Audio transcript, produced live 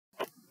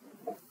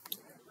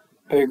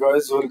Hey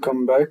guys,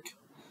 welcome back.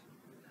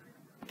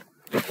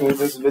 In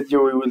this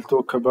video we will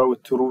talk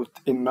about root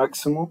in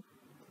Maximo.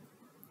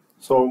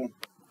 So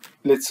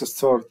let's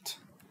start.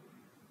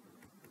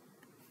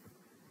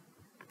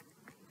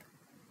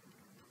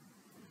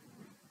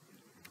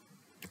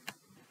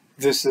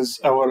 This is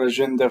our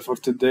agenda for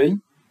today.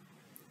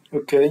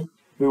 Okay,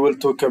 we will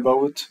talk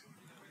about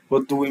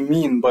what do we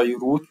mean by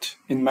root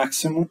in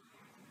Maximo,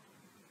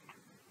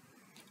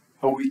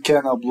 how we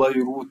can apply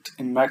root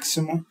in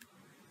Maximo,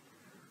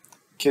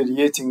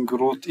 creating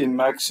root in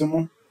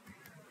Maximo.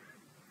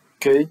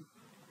 Okay,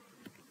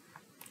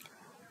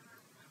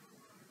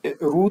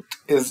 root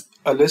is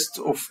a list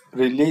of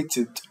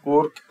related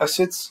work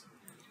assets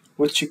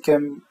which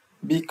can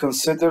be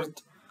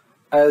considered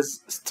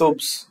as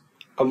stubs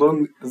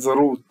along the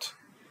root.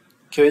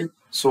 Okay,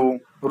 so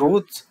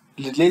root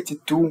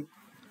related to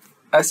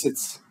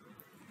assets.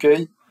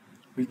 Okay,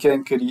 we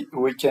can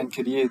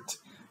create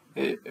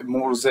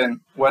more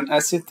than one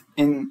asset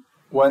in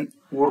one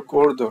work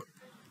order.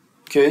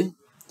 Okay,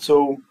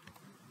 so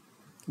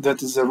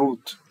that is the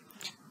root.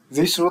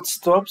 These root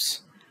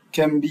stubs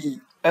can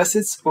be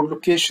assets or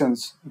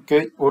locations.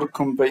 Okay, or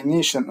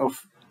combination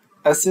of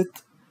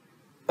asset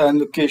and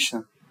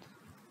location.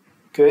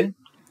 Okay,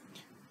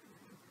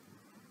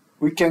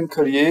 we can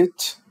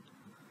create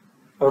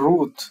a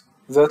root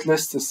that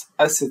lists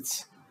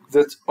assets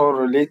that are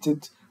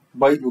related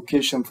by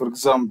location. For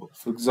example,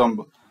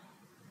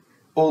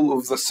 all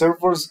of the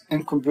servers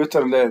in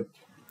computer lab.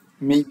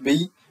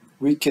 Maybe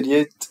we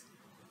create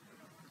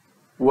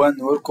one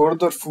work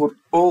order for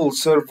all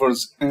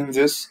servers in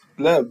this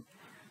lab,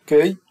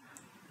 okay?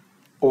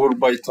 Or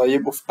by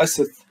type of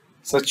asset,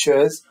 such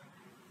as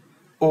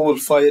all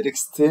file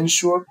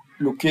extension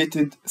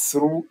located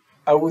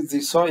throughout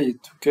the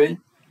site, okay?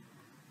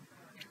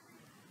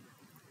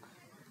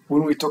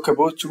 When we talk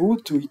about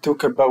root, we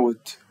talk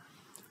about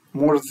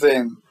more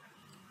than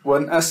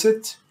one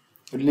asset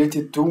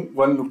related to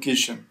one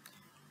location.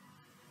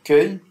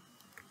 Okay?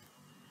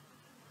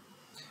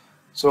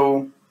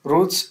 So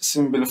roots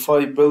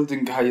simplify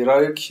building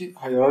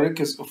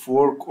hierarchies of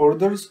work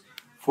orders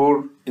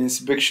for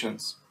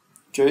inspections.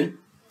 Okay?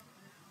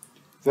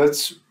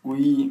 That's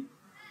we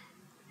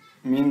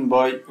mean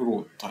by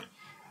root type.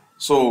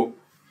 So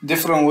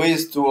different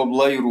ways to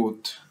apply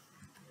root.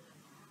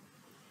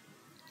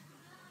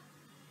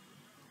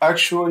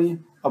 Actually,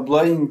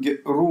 applying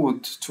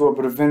root to a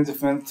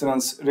preventive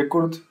maintenance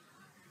record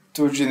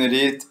to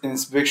generate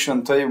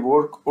inspection type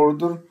work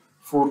order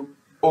for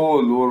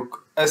all work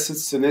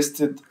assets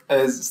listed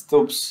as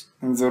stubs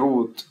in the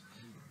root.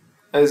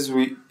 As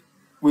we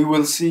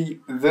will see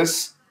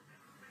this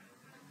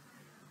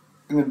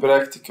in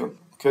practical,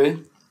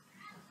 okay?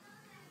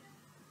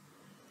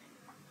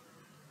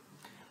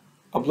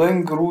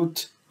 Applying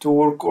root to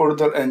work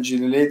order and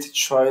generate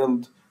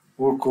child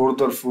work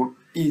order for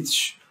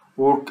each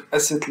work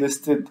asset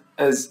listed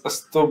as a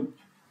stub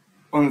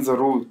on the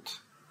root.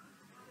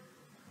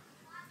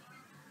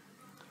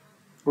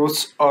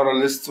 Roots are a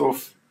list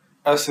of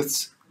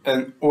assets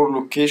and or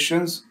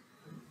locations.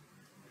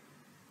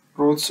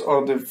 Roots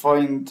are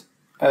defined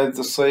at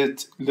the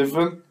site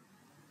level,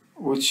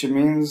 which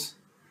means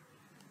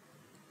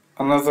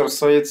another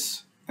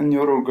sites in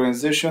your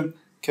organization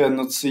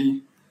cannot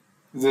see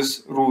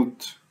this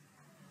root.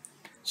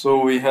 So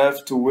we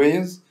have two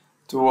ways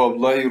to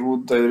apply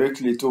root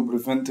directly to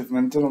preventive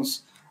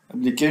maintenance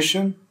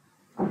application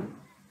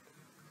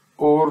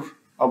or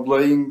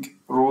applying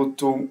root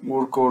to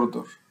work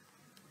order.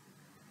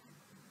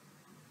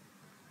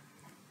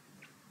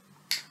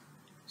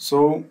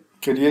 So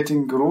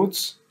creating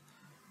roots,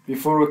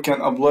 before we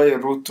can apply a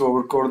root to a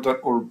work order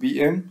or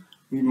PM,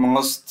 we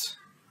must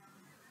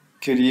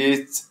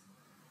create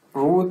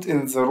root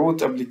in the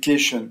root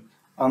application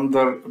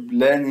under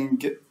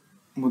planning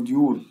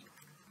module.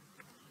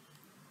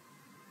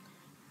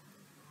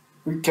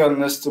 We can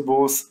list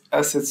both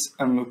assets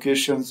and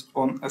locations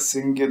on a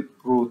single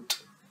root.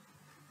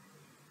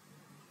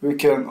 We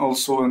can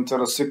also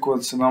enter a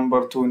sequence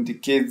number to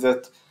indicate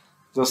that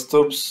the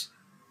stubs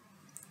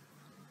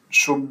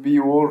should be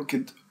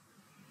worked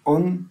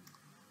on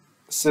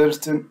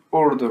certain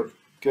order.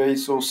 Okay,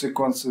 so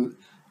sequence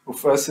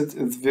of asset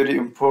is very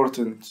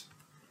important.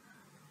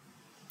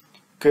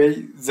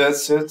 Okay,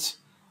 that's it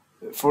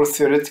for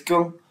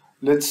theoretical.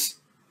 Let's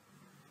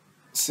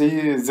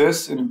see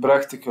this in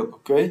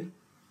practical. Okay,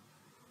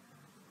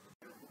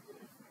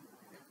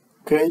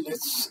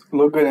 let's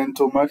log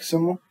into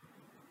Maximo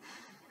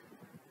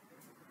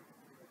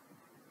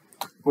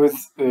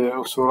with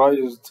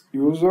authorized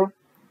user.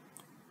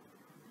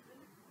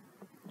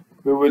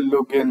 We will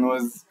log in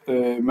with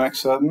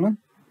MaxAdmin,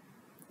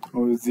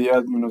 with the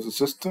admin of the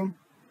system.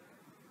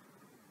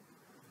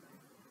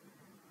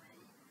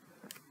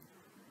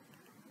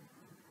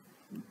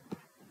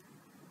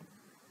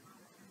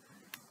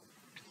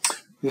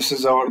 This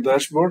is our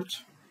dashboard.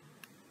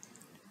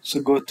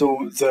 So go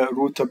to the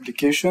root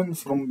application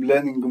from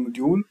planning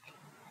module,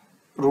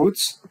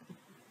 roots.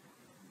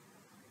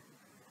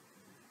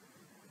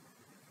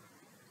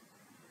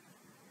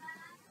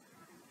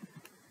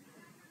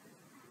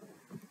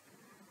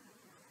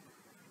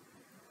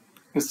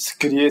 Let's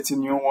create a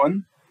new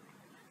one.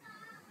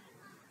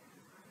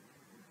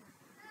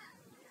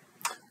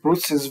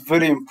 Roots is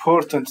very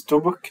important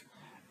topic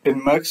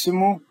in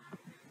Maximo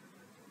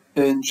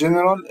in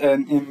general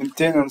and in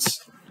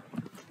maintenance.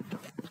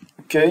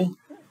 Okay,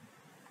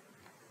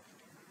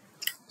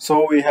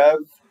 so we have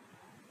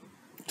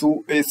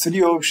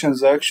three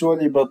options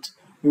actually, but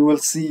we will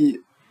see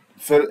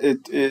first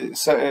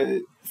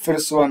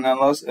one and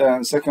last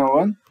and second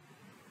one.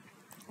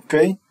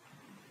 Okay,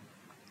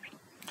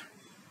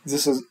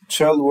 this is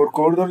child work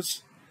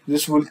orders.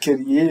 This will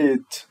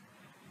create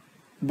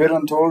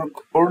parent work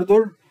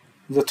order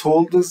that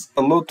holds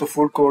a lot of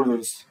work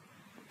orders.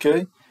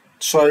 Okay,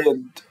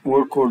 child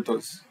work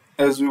orders,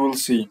 as we will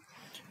see.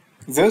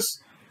 This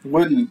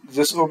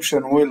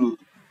option will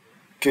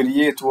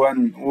create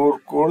one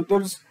work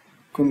orders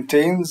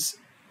contains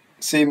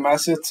same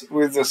assets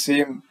with the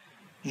same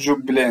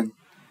job plan.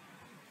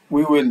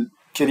 We will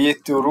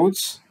create two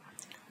routes,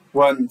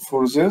 one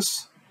for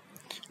this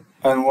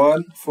and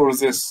one for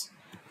this,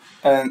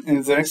 and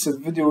in the next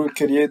video we'll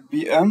create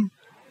PM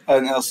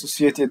and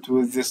associate it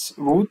with this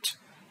route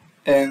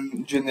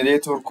and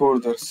generate work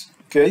orders.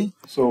 Okay,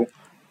 so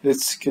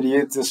let's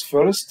create this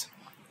first.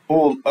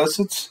 All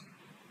assets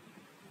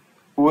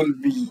will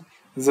be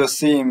the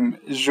same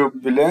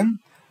job plan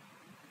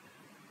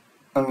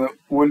and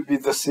will be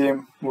the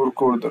same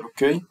work order.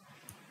 Okay,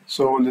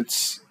 so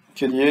let's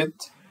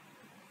create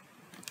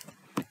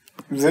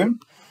them.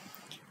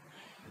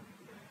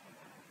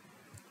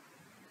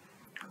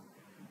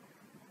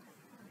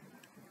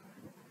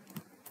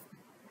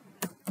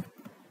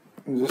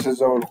 This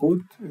is our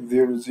code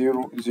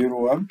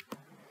 0001.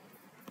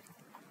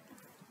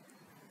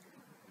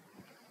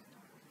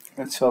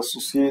 Let's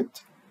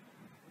associate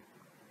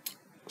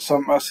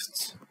some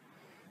assets.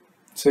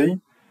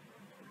 See,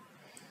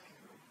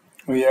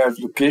 we have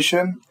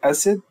location,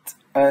 asset,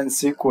 and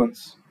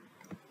sequence.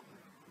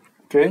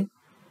 Okay,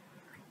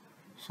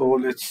 so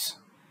let's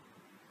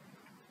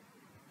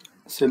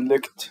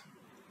select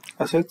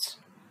assets.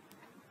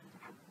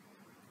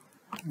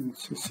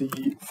 Let's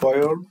see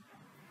fire.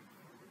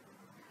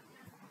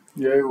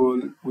 Yeah,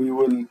 we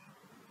will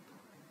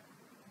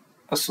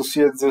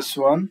associate this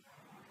one.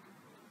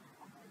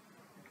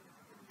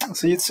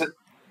 See, it's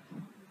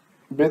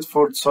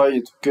Bedford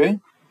side. Okay,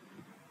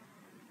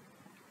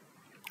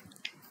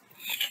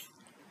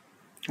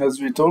 as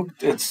we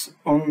talked, it's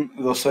on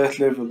the site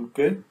level.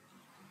 Okay,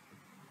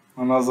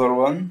 another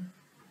one.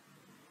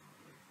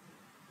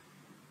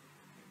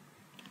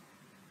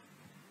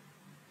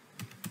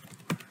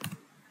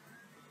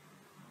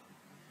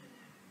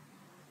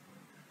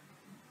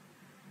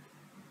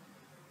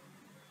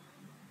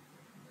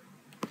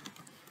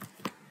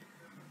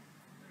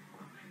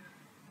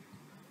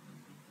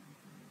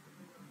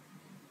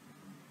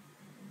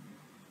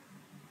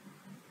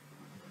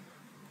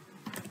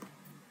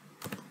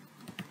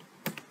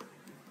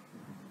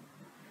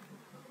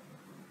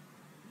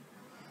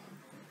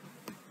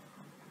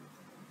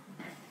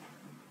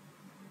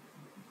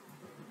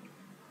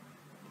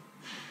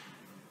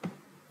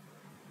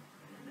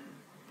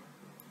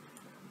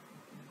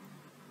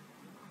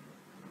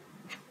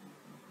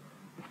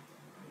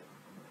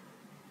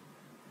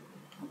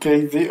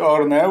 Okay, they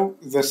are now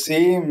the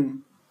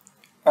same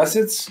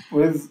assets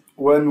with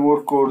one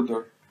work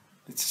order.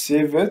 Let's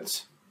save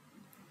it.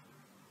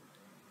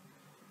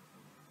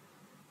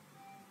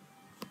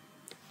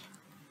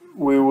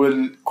 We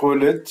will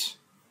call it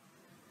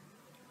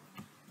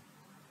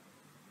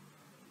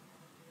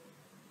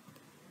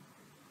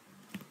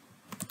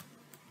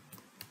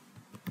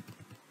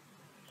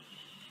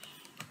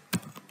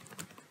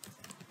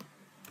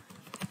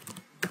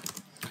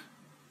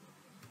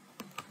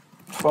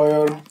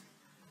fire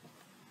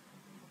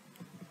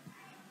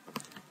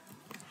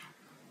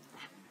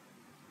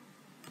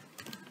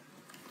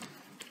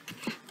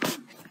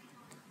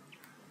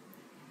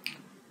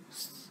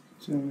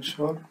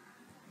sure.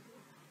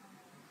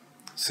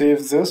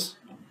 Save this.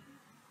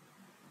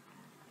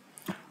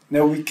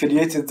 Now we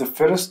created the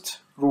first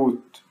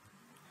route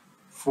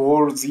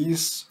for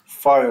these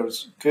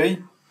fires.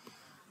 Okay,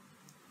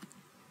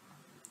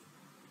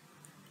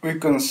 we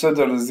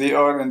consider they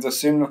are in the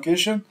same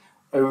location.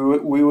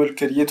 We will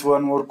create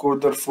one work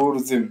order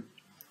for them,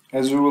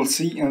 as we will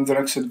see in the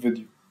next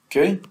video.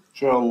 Okay,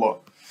 inshallah.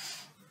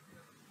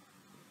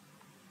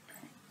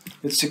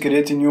 Let's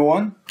create a new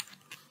one.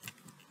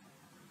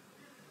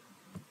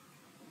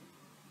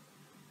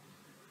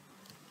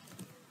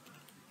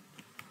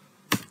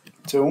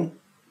 So,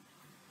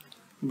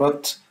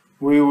 but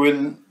we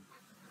will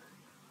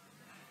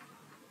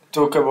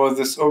talk about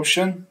this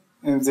option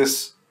in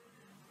this.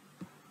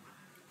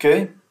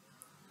 Okay,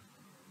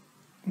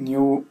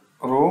 new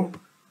row.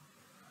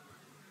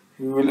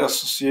 We will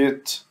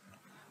associate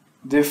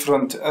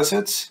different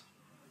assets.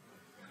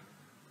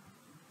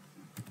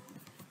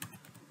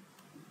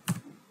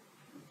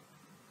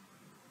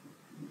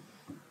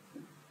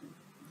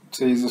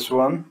 Say this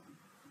one.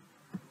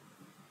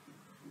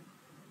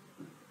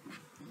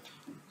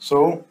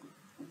 So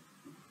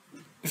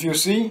if you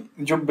see,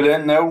 job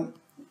plan now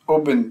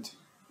opened.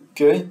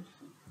 Okay,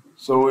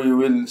 So we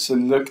will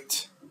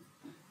select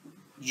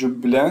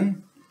job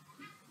plan.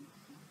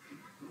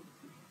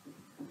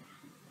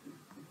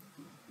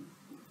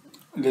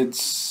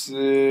 Let's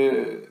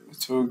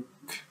took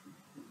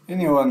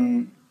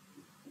anyone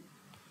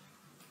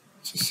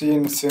to see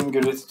anything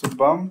related to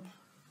bump.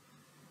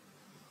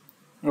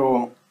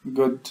 Oh,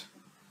 good.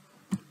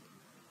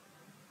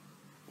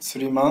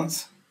 3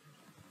 months.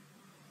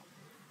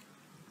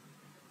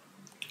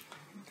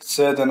 Let's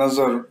add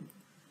another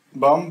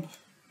bump.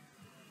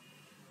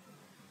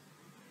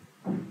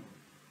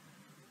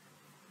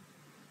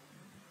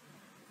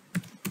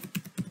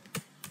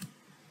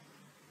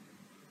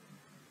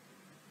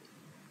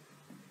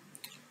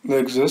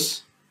 Like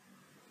this.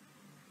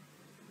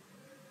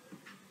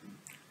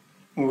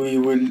 We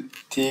will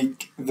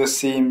take the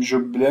same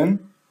job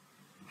plan.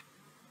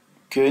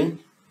 Okay,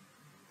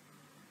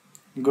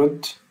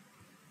 good.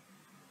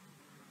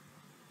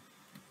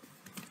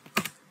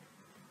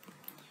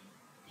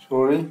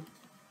 Sorry.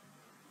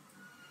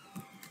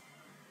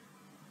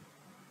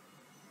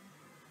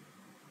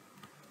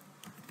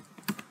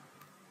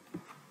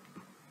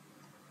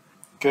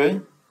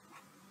 Okay.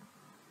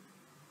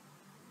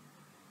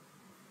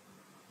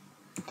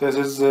 This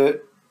is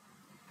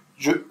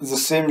the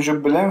same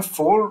job plan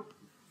for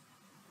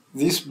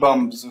these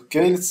bumps.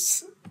 Okay,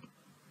 let's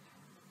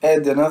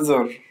add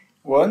another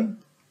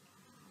one.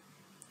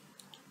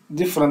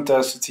 Different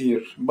asset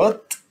here,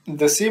 but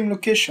the same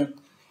location.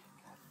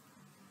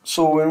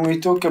 So when we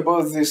talk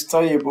about this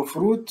type of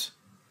route,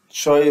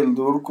 child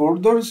work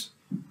orders,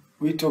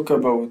 we talk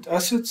about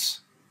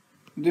assets,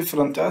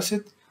 different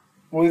asset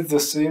with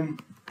the same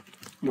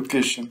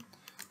location.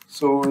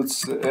 So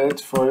let's add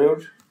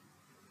fire.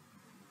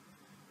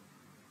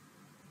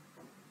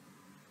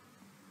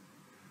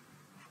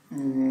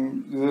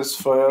 This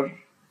fire,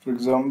 for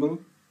example,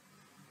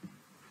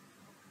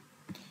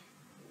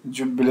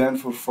 job plan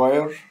for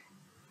fire.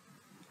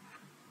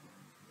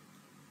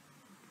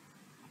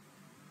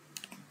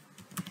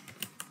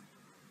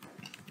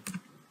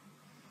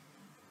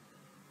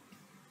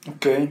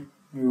 Okay,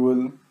 we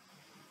will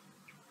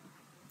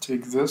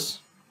take this.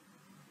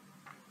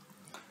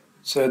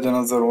 Let's add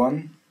another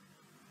one.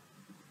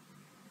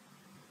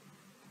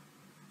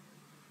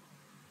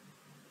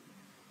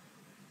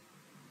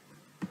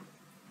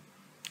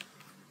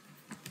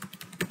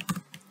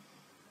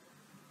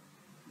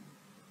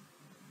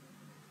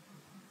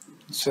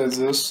 Let's add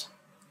this.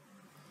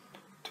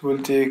 It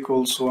will take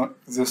also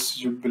this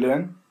job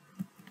plan.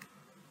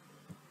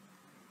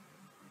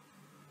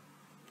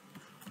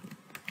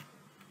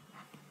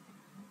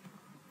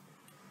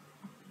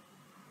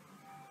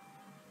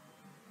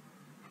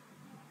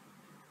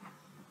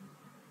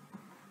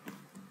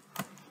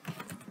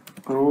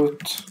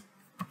 Route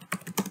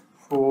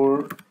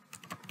for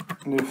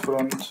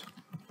different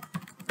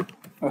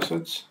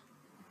assets.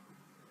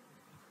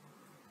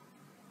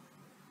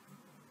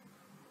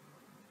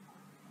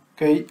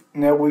 Okay,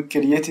 now we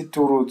created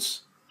two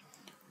routes.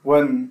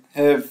 One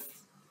have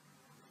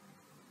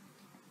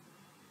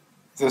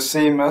the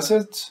same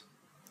asset,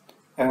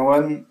 and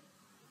one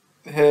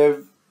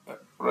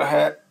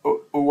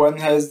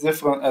has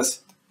different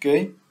asset.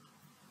 Okay.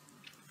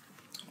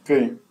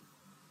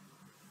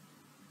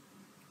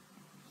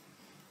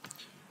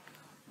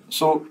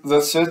 So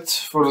that's it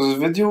for this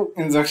video.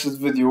 In the next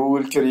video,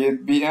 we will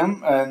create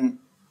BM and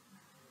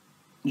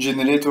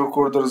generate work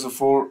orders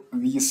for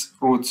these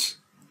routes.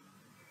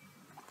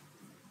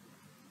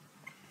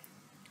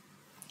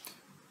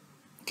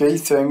 Okay,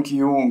 thank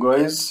you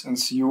guys and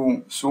see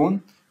you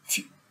soon.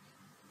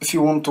 If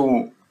you want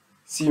to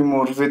see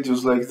more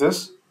videos like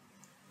this,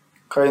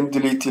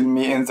 kindly tell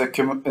me in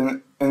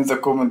the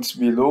comments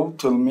below.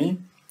 Tell me,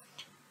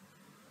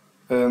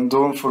 and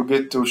don't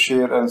forget to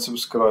share and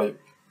subscribe.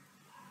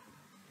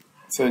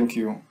 Thank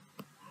you.